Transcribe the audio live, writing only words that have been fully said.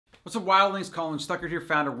What's up, wildlings? Colin Stuckert here,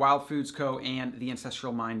 founder of Wild Foods Co. and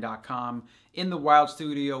theancestralmind.com in the Wild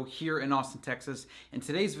Studio here in Austin, Texas. And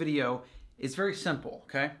today's video is very simple,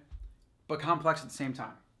 okay? But complex at the same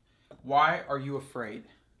time. Why are you afraid?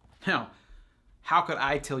 Now, how could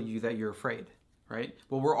I tell you that you're afraid, right?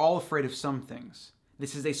 Well, we're all afraid of some things.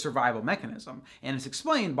 This is a survival mechanism, and it's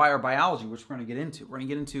explained by our biology, which we're going to get into. We're going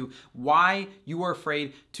to get into why you are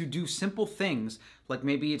afraid to do simple things, like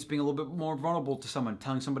maybe it's being a little bit more vulnerable to someone,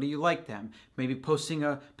 telling somebody you like them, maybe posting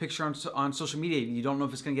a picture on social media. You don't know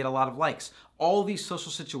if it's going to get a lot of likes. All these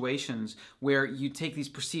social situations where you take these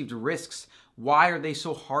perceived risks, why are they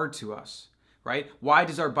so hard to us, right? Why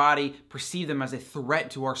does our body perceive them as a threat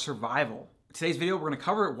to our survival? Today's video, we're going to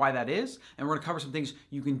cover why that is, and we're going to cover some things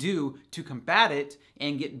you can do to combat it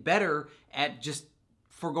and get better at just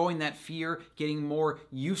foregoing that fear, getting more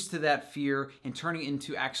used to that fear, and turning it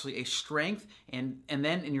into actually a strength, and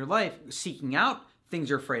then in your life, seeking out things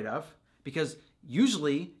you're afraid of, because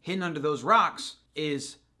usually hidden under those rocks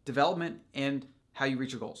is development and how you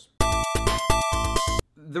reach your goals.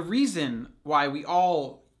 The reason why we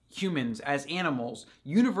all humans as animals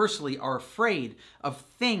universally are afraid of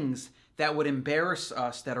things that would embarrass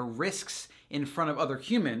us, that are risks in front of other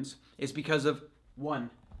humans, is because of,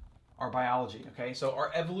 one, our biology, okay? So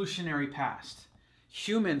our evolutionary past.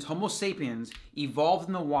 Humans, Homo sapiens, evolved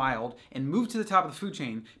in the wild and moved to the top of the food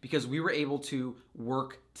chain because we were able to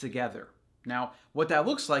work together. Now, what that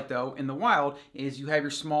looks like, though, in the wild is you have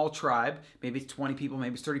your small tribe, maybe it's 20 people,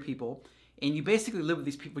 maybe it's 30 people, and you basically live with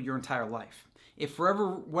these people your entire life. If for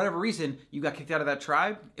whatever reason you got kicked out of that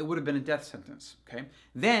tribe, it would have been a death sentence, okay?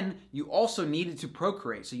 Then you also needed to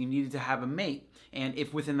procreate, so you needed to have a mate. And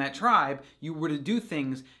if within that tribe you were to do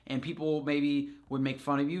things and people maybe would make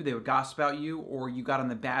fun of you, they would gossip about you, or you got on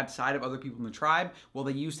the bad side of other people in the tribe, well,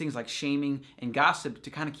 they use things like shaming and gossip to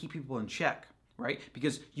kind of keep people in check, right?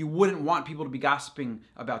 Because you wouldn't want people to be gossiping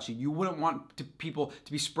about you. You wouldn't want people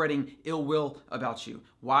to be spreading ill will about you.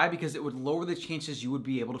 Why? Because it would lower the chances you would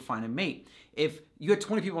be able to find a mate. If you had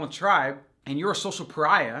 20 people in a tribe and you're a social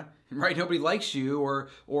pariah, right? Nobody likes you,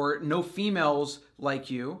 or no females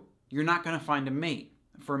like you, you're not going to find a mate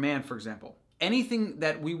for a man, for example. Anything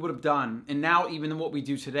that we would have done, and now even what we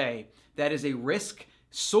do today, that is a risk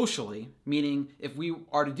socially, meaning if we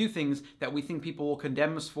are to do things that we think people will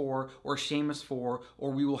condemn us for or shame us for,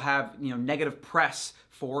 or we will have negative press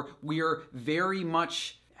for, we are very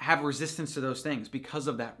much have resistance to those things because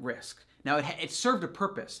of that risk. Now, it served a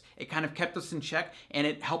purpose. It kind of kept us in check, and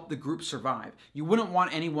it helped the group survive. You wouldn't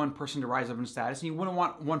want any one person to rise up in status, and you wouldn't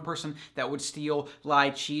want one person that would steal,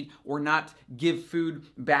 lie, cheat, or not give food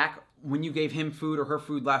back when you gave him food or her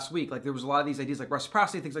food last week. Like, there was a lot of these ideas like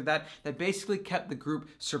reciprocity, things like that, that basically kept the group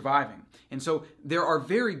surviving. And so there are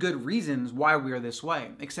very good reasons why we are this way.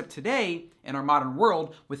 Except today, in our modern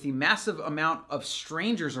world, with the massive amount of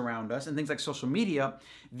strangers around us and things like social media,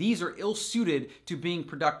 these are ill-suited to being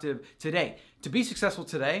productive today. To be successful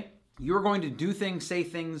today, you're going to do things, say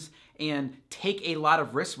things, and take a lot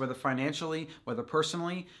of risks, whether financially, whether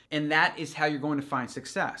personally, and that is how you're going to find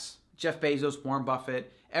success. Jeff Bezos, Warren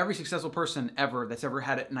Buffett, every successful person ever that's ever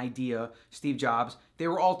had an idea, Steve Jobs, they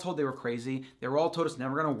were all told they were crazy. They were all told it's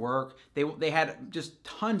never going to work. They had just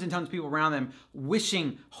tons and tons of people around them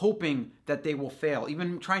wishing, hoping that they will fail,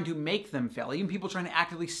 even trying to make them fail, even people trying to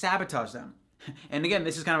actively sabotage them. And again,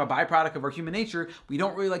 this is kind of a byproduct of our human nature. We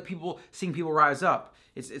don't really like seeing people rise up.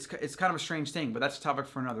 It's kind of a strange thing, but that's a topic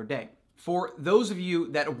for another day. For those of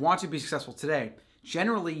you that want to be successful today,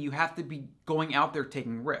 generally, you have to be going out there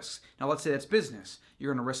taking risks. Now, let's say that's business.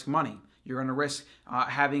 You're going to risk money. You're going to risk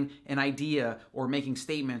having an idea or making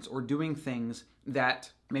statements or doing things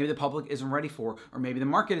that maybe the public isn't ready for, or maybe the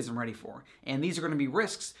market isn't ready for. And these are going to be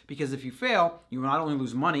risks, because if you fail, you will not only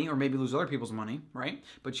lose money or maybe lose other people's money, right?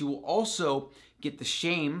 But you will also get the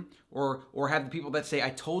shame or have the people that say,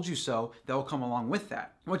 I told you so, that will come along with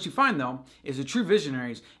that. What you find, though, is the true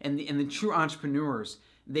visionaries and the true entrepreneurs,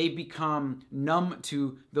 they become numb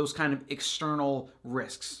to those kind of external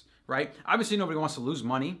risks, right? Obviously, nobody wants to lose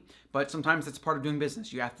money, but sometimes that's part of doing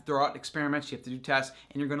business. You have to throw out experiments, you have to do tests,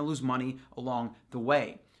 and you're going to lose money along the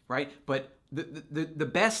way, right? But the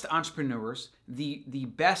best entrepreneurs, the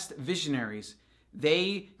best visionaries,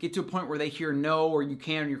 they get to a point where they hear no, or you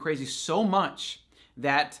can, or you're crazy so much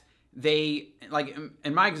that they, like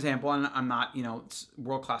in my example, and I'm not,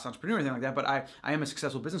 world-class entrepreneur or anything like that, but I am a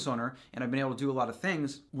successful business owner, and I've been able to do a lot of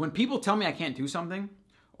things. When people tell me I can't do something,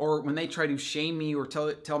 or when they try to shame me or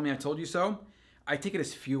tell me I told you so, I take it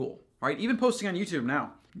as fuel. right? Even posting on YouTube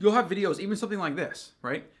now. You'll have videos, even something like this,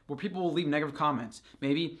 right? Where people will leave negative comments.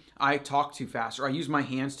 Maybe I talk too fast, or I use my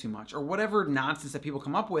hands too much, or whatever nonsense that people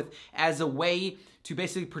come up with as a way to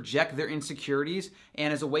basically project their insecurities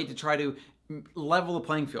and as a way to try to level the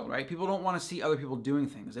playing field, right? People don't want to see other people doing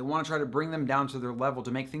things. They want to try to bring them down to their level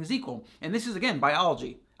to make things equal. And this is, again,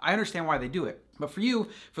 biology. I understand why they do it. But for you,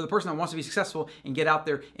 for the person that wants to be successful and get out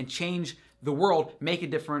there and change the world, make a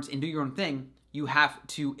difference, and do your own thing, you have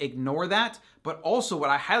to ignore that. But also what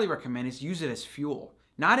I highly recommend is use it as fuel.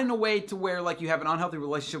 Not in a way to where like you have an unhealthy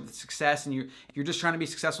relationship with success and you're just trying to be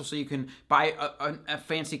successful so you can buy a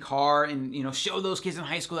fancy car and show those kids in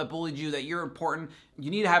high school that bullied you that you're important.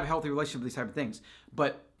 You need to have a healthy relationship with these type of things.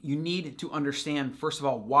 But you need to understand, first of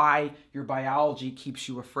all, why your biology keeps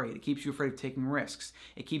you afraid. It keeps you afraid of taking risks.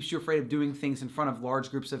 It keeps you afraid of doing things in front of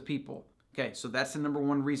large groups of people. Okay, so that's the number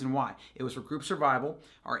one reason why. It was for group survival.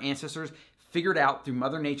 Our ancestors figured out through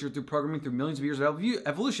Mother Nature, through programming, through millions of years of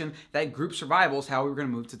evolution, that group survival is how we were going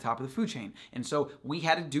to move to the top of the food chain. And so we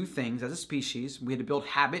had to do things as a species. We had to build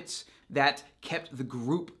habits that kept the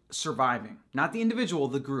group surviving. Not the individual,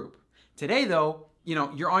 the group. Today, though,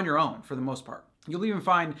 you're on your own for the most part. You'll even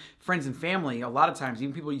find friends and family, a lot of times,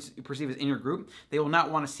 even people you perceive as in your group, they will not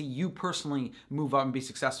want to see you personally move up and be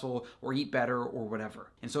successful or eat better or whatever.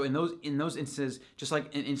 And so in those instances, just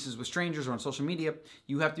like in instances with strangers or on social media,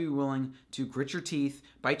 you have to be willing to grit your teeth,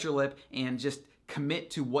 bite your lip, and just commit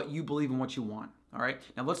to what you believe and what you want. All right?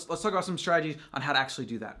 Now let's talk about some strategies on how to actually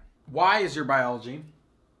do that. Why is your biology?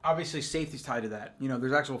 Obviously, safety is tied to that.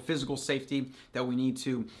 There's actual physical safety that we need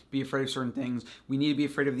to be afraid of certain things. We need to be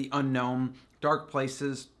afraid of the unknown, dark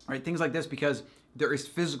places, right? Things like this, because there is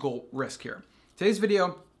physical risk here. Today's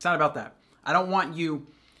video, it's not about that. I don't want you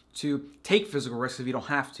to take physical risks if you don't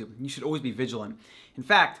have to. You should always be vigilant. In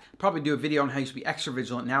fact, I'll probably do a video on how you should be extra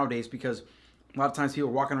vigilant nowadays, because a lot of times people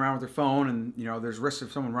are walking around with their phone and there's risk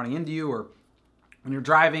of someone running into you, or when you're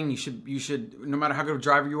driving, you should, no matter how good of a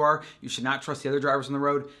driver you are, you should not trust the other drivers on the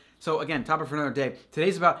road. So again, topic for another day.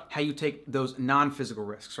 Today's about how you take those non-physical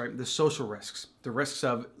risks, right? The social risks, the risks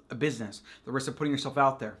of a business, the risks of putting yourself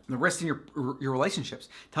out there, the risks in your relationships,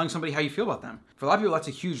 telling somebody how you feel about them. For a lot of people, that's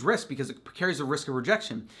a huge risk because it carries a risk of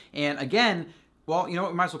rejection. And again, well, we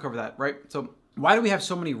might as well cover that, right? So why do we have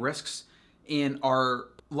so many risks in our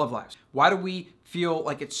love lives? Why do we feel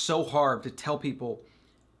like it's so hard to tell people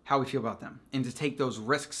how we feel about them and to take those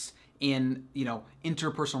risks in,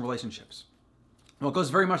 interpersonal relationships? Well, it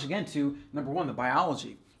goes very much, again, to, number one, the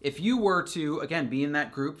biology. If you were to, again, be in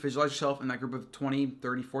that group, visualize yourself in that group of 20,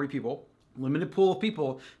 30, 40 people, limited pool of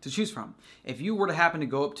people to choose from. If you were to happen to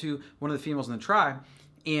go up to one of the females in the tribe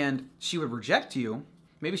and she would reject you,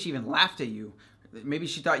 maybe she even laughed at you, maybe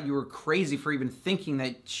she thought you were crazy for even thinking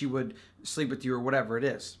that she would sleep with you or whatever it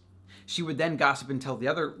is. She would then gossip and tell the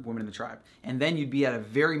other women in the tribe. And then you'd be at a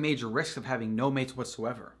very major risk of having no mates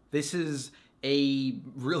whatsoever. This is a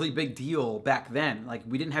really big deal back then. Like,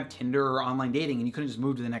 we didn't have Tinder or online dating and you couldn't just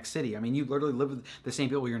move to the next city. I mean, you literally lived with the same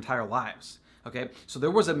people your entire lives, okay? So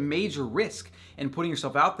there was a major risk in putting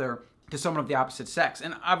yourself out there to someone of the opposite sex.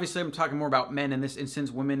 And obviously I'm talking more about men in this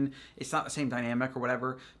instance. Women, it's not the same dynamic or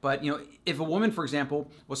whatever. But, if a woman, for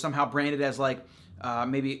example, was somehow branded as like,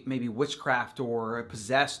 maybe witchcraft or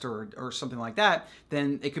possessed or something like that,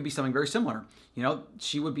 then it could be something very similar.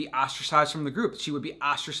 She would be ostracized from the group. She would be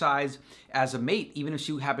ostracized as a mate, even if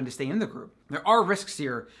she happened to stay in the group. There are risks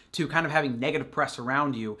here to kind of having negative press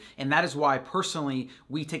around you, and that is why, personally,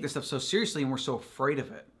 we take this stuff so seriously and we're so afraid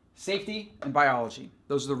of it. Safety and biology,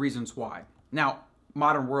 those are the reasons why. Now,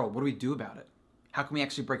 modern world, what do we do about it? How can we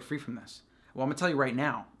actually break free from this? Well, I'm gonna tell you right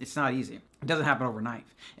now, it's not easy. It doesn't happen overnight,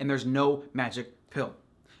 and there's no magic pill.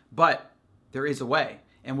 But there is a way.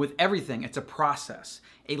 And with everything, it's a process,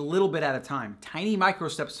 a little bit at a time. Tiny micro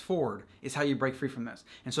steps forward is how you break free from this.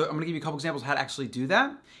 And so I'm gonna give you a couple examples of how to actually do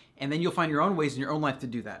that, and then you'll find your own ways in your own life to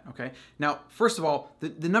do that, okay? Now, first of all,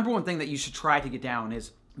 the number one thing that you should try to get down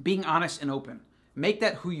is being honest and open. Make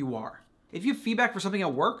that who you are. If you have feedback for something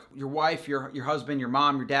at work, your wife, your husband, your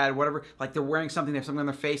mom, your dad, whatever, like they're wearing something, they have something on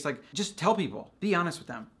their face, like just tell people, be honest with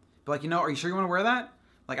them. But like, are you sure you wanna wear that?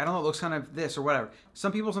 Like, I don't know, it looks kind of this or whatever.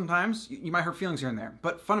 Some people sometimes, you might hurt feelings here and there.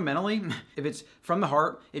 But fundamentally, if it's from the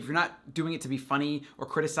heart, if you're not doing it to be funny or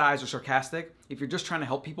criticize or sarcastic, if you're just trying to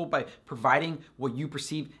help people by providing what you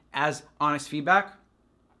perceive as honest feedback,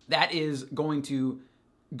 that is going to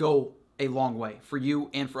go a long way for you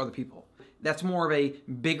and for other people. That's more of a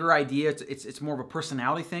bigger idea. It's more of a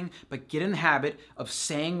personality thing, but get in the habit of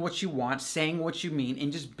saying what you want, saying what you mean,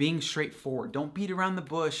 and just being straightforward. Don't beat around the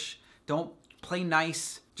bush. Don't play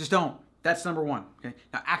nice. Just don't. That's number one. Okay.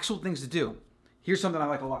 Now, actual things to do. Here's something I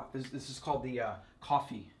like a lot. This is called the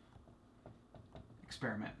coffee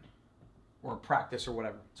experiment or practice or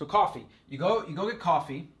whatever. So coffee, you go get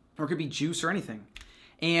coffee, or it could be juice or anything.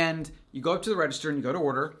 And you go up to the register and you go to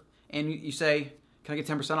order and you say, can I get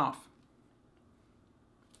 10% off?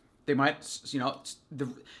 They might, you know,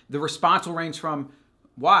 the response will range from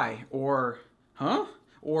why, or huh?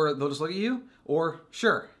 Or they'll just look at you, or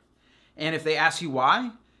sure. And if they ask you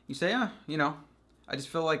why, you say, you know, I just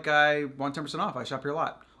feel like I want 10% off. I shop here a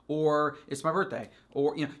lot. Or it's my birthday.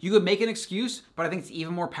 Or, you know, you could make an excuse, but I think it's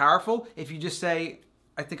even more powerful if you just say,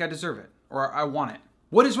 I think I deserve it, or I want it.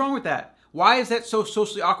 What is wrong with that? Why is that so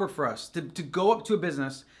socially awkward for us to go up to a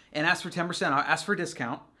business and ask for 10%, ask for a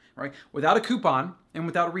discount, right? Without a coupon and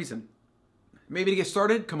without a reason. Maybe to get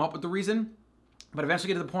started, come up with the reason, but eventually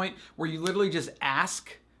get to the point where you literally just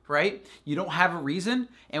ask, right? You don't have a reason,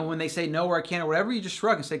 and when they say no or I can't or whatever, you just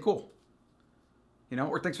shrug and say, cool. You know,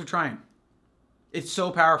 or thanks for trying. It's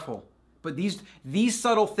so powerful. But these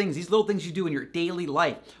subtle things, these little things you do in your daily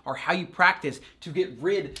life are how you practice to get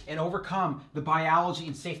rid and overcome the biology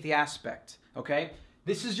and safety aspect, okay?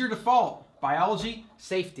 This is your default, biology,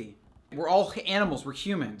 safety. We're all animals, we're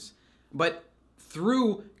humans. But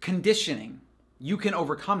through conditioning, you can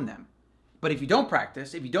overcome them. But if you don't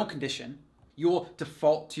practice, if you don't condition, you will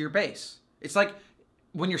default to your base. It's like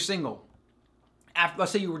when you're single.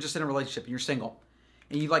 Let's say you were just in a relationship and you're single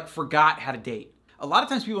and you like forgot how to date. A lot of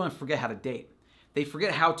times people don't forget how to date. They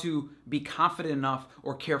forget how to be confident enough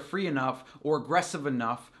or carefree enough or aggressive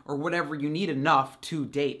enough or whatever you need enough to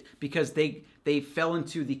date because they fell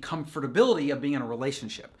into the comfortability of being in a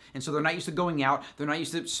relationship. And so they're not used to going out, they're not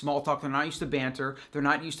used to small talk, they're not used to banter, they're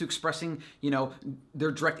not used to expressing, you know,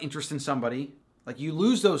 their direct interest in somebody. Like you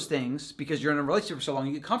lose those things because you're in a relationship for so long,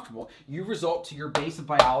 you get comfortable. You result to your base of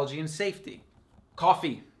biology and safety.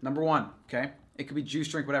 Coffee, number one, okay? It could be juice,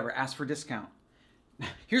 drink, whatever, ask for a discount.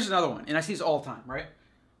 Here's another one, and I see this all the time, right?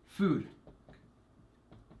 Food.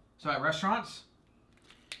 So at restaurants,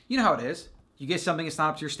 you know how it is. You get something that's not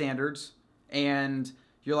up to your standards, and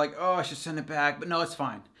you're like, oh, I should send it back, but no, it's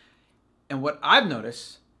fine. And what I've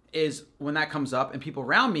noticed is when that comes up and people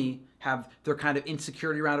around me have their kind of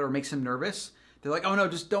insecurity around it or makes them nervous, they're like, oh no,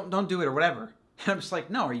 just don't do it or whatever. And I'm just like,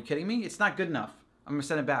 no, are you kidding me? It's not good enough. I'm gonna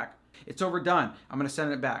send it back. It's overdone. I'm gonna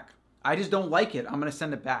send it back. I just don't like it. I'm gonna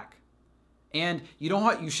send it back. And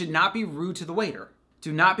you should not be rude to the waiter.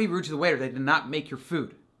 Do not be rude to the waiter. They did not make your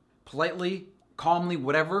food. Politely, calmly,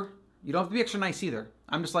 whatever. You don't have to be extra nice either.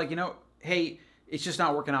 I'm just like, you know, hey, it's just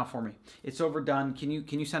not working out for me. It's overdone. Can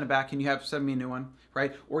you send it back? Can you send me a new one,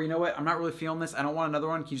 right? Or you know what? I'm not really feeling this. I don't want another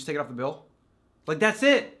one. Can you just take it off the bill? Like that's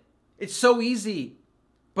it. It's so easy.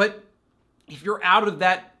 But if you're out of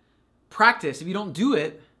that practice, if you don't do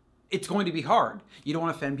it, it's going to be hard. You don't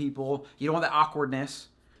want to offend people. You don't want that awkwardness.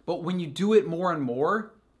 But when you do it more and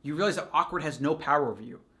more, you realize that awkward has no power over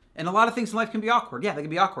you. And a lot of things in life can be awkward. Yeah, they can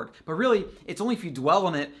be awkward. But really, it's only if you dwell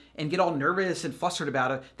on it and get all nervous and flustered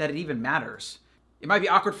about it that it even matters. It might be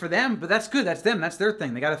awkward for them, but that's good. That's them. That's their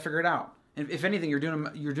thing. They got to figure it out. And if anything, you're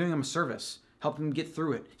doing them a service. Help them get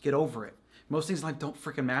through it. Get over it. Most things in life don't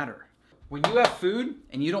freaking matter. When you have food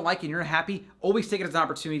and you don't like it and you're not happy, always take it as an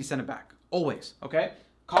opportunity to send it back. Always, okay?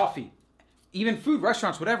 Coffee, even food,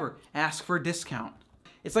 restaurants, whatever, ask for a discount.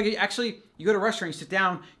 It's like you go to a restaurant, you sit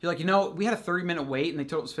down, you're like, you know, we had a 30-minute wait and they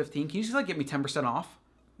told it was 15. Can you just like get me 10% off?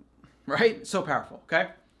 Right? So powerful, okay?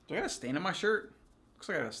 Do I got a stain on my shirt? Looks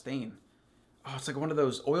like I got a stain. Oh, it's like one of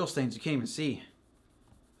those oil stains you can't even see.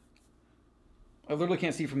 I literally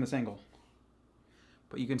can't see from this angle.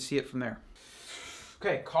 But you can see it from there.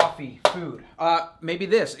 Okay, coffee, food. Maybe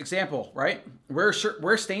this, example, right? Wear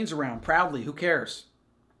stains around, proudly, who cares?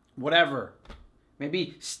 Whatever.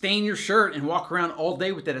 Maybe stain your shirt and walk around all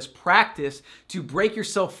day with it as practice to break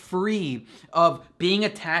yourself free of being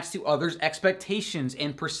attached to others' expectations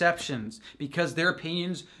and perceptions because their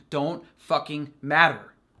opinions don't fucking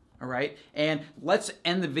matter. All right? And let's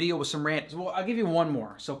end the video with some rant. Well, I'll give you one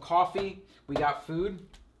more. So coffee, we got food.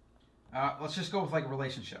 Let's just go with like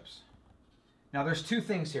relationships. Now there's two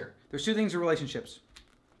things here. There's two things in relationships.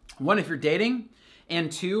 One, if you're dating,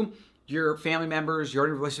 and two, your family members, you're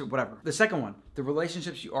already in a relationship, whatever. The second one, the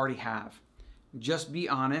relationships you already have. Just be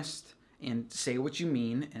honest and say what you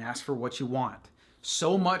mean and ask for what you want.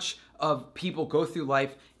 So much of people go through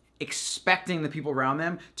life expecting the people around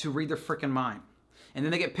them to read their freaking mind. And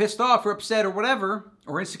then they get pissed off or upset or whatever,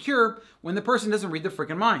 or insecure when the person doesn't read their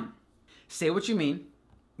freaking mind. Say what you mean.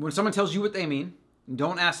 When someone tells you what they mean,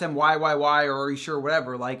 don't ask them why, or are you sure,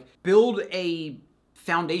 whatever. Like, build a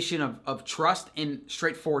foundation of trust and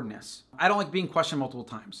straightforwardness. I don't like being questioned multiple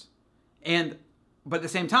times. But at the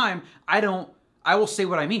same time, I will say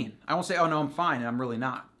what I mean. I won't say, oh no, I'm fine, and I'm really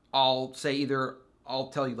not. I'll say either I'll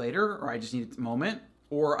tell you later, or I just need a moment,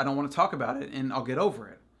 or I don't want to talk about it and I'll get over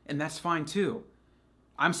it. And that's fine too.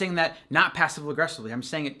 I'm saying that not passive aggressively. I'm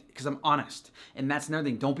saying it because I'm honest. And that's another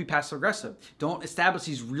thing. Don't be passive aggressive. Don't establish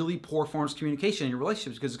these really poor forms of communication in your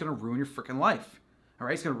relationships because it's going to ruin your freaking life. All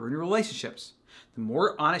right? It's going to ruin your relationships. The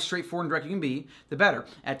more honest, straightforward, and direct you can be, the better.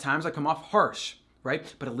 At times I come off harsh,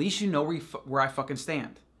 right? But at least you know where I fucking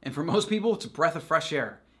stand. And for most people, it's a breath of fresh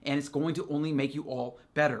air. And it's going to only make you all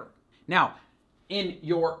better. Now, in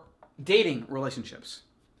your dating relationships.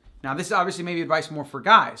 Now, this is obviously maybe advice more for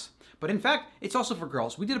guys. But in fact, it's also for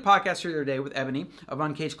girls. We did a podcast here the other day with Ebony of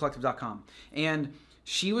uncagedcollective.com. And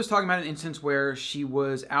she was talking about an instance where she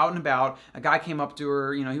was out and about. A guy came up to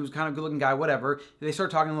her. You know, he was kind of a good-looking guy, whatever. They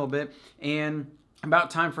started talking a little bit. And about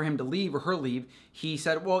time for him to leave or her leave, he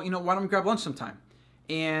said, well, you know, why don't we grab lunch sometime?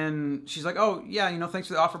 And she's like, oh, yeah, you know, thanks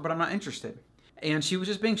for the offer, but I'm not interested. And she was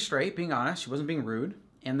just being straight, being honest. She wasn't being rude.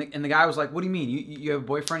 And the guy was like, what do you mean? You have a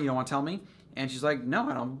boyfriend? You don't want to tell me? And she's like, no,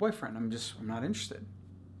 I don't have a boyfriend. I'm not interested.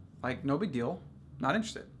 Like, no big deal. Not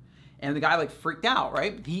interested. And the guy like freaked out,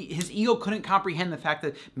 right? His ego couldn't comprehend the fact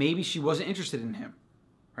that maybe she wasn't interested in him,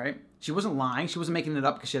 right? She wasn't lying. She wasn't making it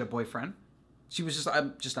up because she had a boyfriend. She was just,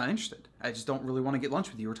 I'm just not interested. I just don't really want to get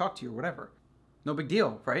lunch with you or talk to you or whatever. No big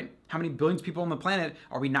deal, right? How many billions of people on the planet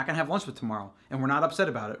are we not going to have lunch with tomorrow? And we're not upset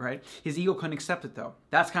about it, right? His ego couldn't accept it though.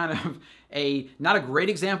 That's kind of not a great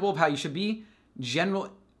example of how you should be.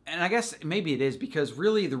 And I guess maybe it is because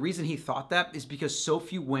really the reason he thought that is because so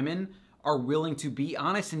few women are willing to be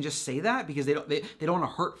honest and just say that because they don't want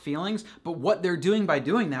to hurt feelings. But what they're doing by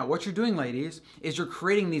doing that, what you're doing, ladies, is you're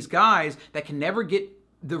creating these guys that can never get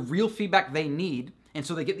the real feedback they need. And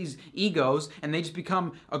so they get these egos and they just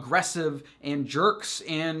become aggressive and jerks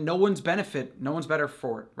and no one's better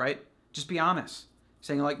for it, right? Just be honest.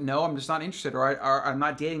 Saying like, no, I'm just not interested or I'm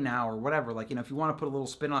not dating now or whatever. Like, you know, if you want to put a little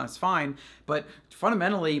spin on it, it's fine. But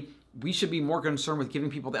fundamentally, we should be more concerned with giving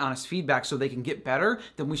people the honest feedback so they can get better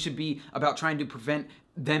than we should be about trying to prevent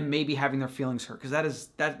them maybe having their feelings hurt. Because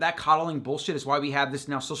that coddling bullshit is why we have this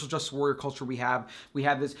now social justice warrior culture we have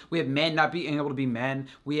men not being able to be men.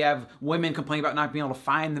 We have women complaining about not being able to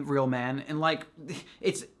find the real men. And like,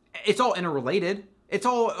 it's all interrelated. It's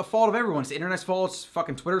all a fault of everyone. It's the internet's fault. It's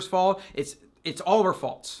fucking Twitter's fault. It's all of our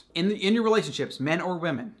faults. In your relationships, men or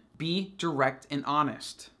women, be direct and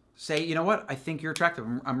honest. Say, you know what? I think you're attractive.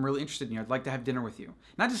 I'm really interested in you. I'd like to have dinner with you.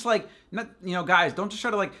 Not just like, you know, guys, don't just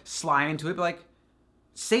try to like slide into it, but like,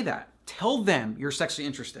 say that. Tell them you're sexually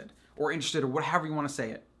interested or whatever you want to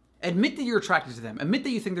say it. Admit that you're attracted to them. Admit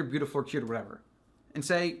that you think they're beautiful or cute or whatever. And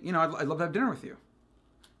say, you know, I'd love to have dinner with you.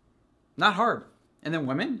 Not hard. And then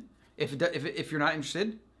women, if you're not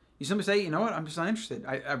interested, you simply say, you know what? I'm just not interested.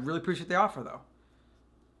 I really appreciate the offer though.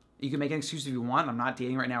 You can make an excuse if you want. I'm not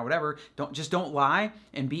dating right now, whatever. Don't lie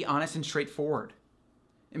and be honest and straightforward.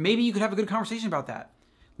 And maybe you could have a good conversation about that.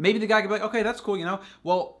 Maybe the guy could be like, okay, that's cool, you know.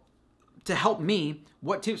 Well, to help me,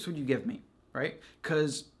 what tips would you give me, right?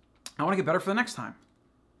 Because I want to get better for the next time.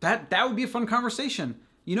 That would be a fun conversation.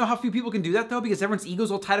 You know how few people can do that though? Because everyone's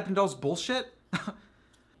ego's all tied up into all this bullshit. A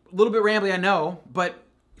little bit rambly, I know, but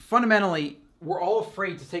fundamentally, we're all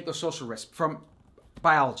afraid to take those social risks from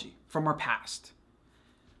biology, from our past.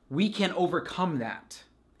 We can overcome that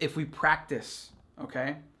if we practice,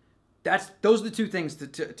 okay? Those are the two things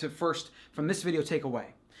to first, from this video, take away.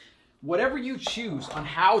 Whatever you choose on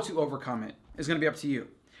how to overcome it is gonna be up to you.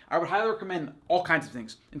 I would highly recommend all kinds of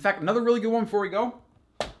things. In fact, another really good one before we go,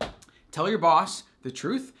 tell your boss the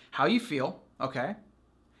truth, how you feel, okay?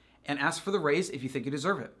 And ask for the raise if you think you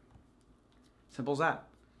deserve it. Simple as that.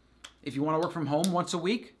 If you want to work from home once a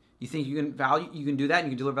week, you think you can do that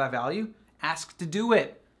and you can deliver that value, ask to do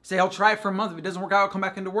it. Say, I'll try it for a month. If it doesn't work out, I'll come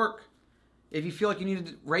back into work. If you feel like you need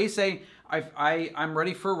a raise, say, I'm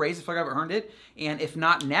ready for a raise if I've earned it. And if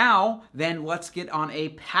not now, then let's get on a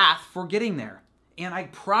path for getting there. And I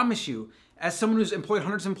promise you, as someone who's employed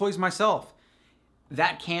hundreds of employees myself,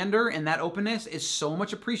 that candor and that openness is so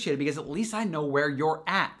much appreciated because at least I know where you're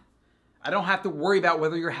at. I don't have to worry about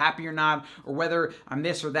whether you're happy or not, or whether I'm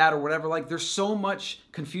this or that or whatever. Like, there's so much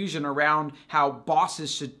confusion around how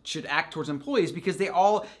bosses should act towards employees because they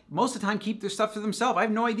all, most of the time, keep their stuff to themselves. I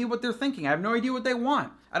have no idea what they're thinking. I have no idea what they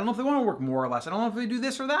want. I don't know if they want to work more or less. I don't know if they do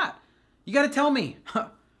this or that. You got to tell me.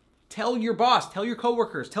 Tell your boss, tell your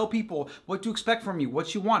coworkers, tell people what to expect from you,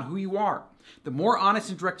 what you want, who you are. The more honest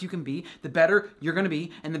and direct you can be, the better you're going to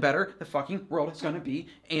be, and the better the fucking world is going to be,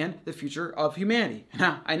 and the future of humanity.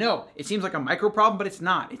 Now, I know it seems like a micro problem, but it's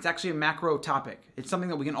not. It's actually a macro topic. It's something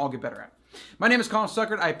that we can all get better at. My name is Colin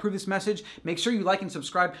Stuckert. I approve this message. Make sure you like and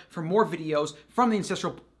subscribe for more videos from the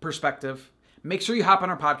ancestral perspective. make sure you hop on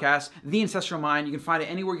our podcast, The Ancestral Mind. You can find it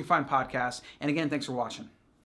anywhere you can find podcasts. And again, thanks for watching.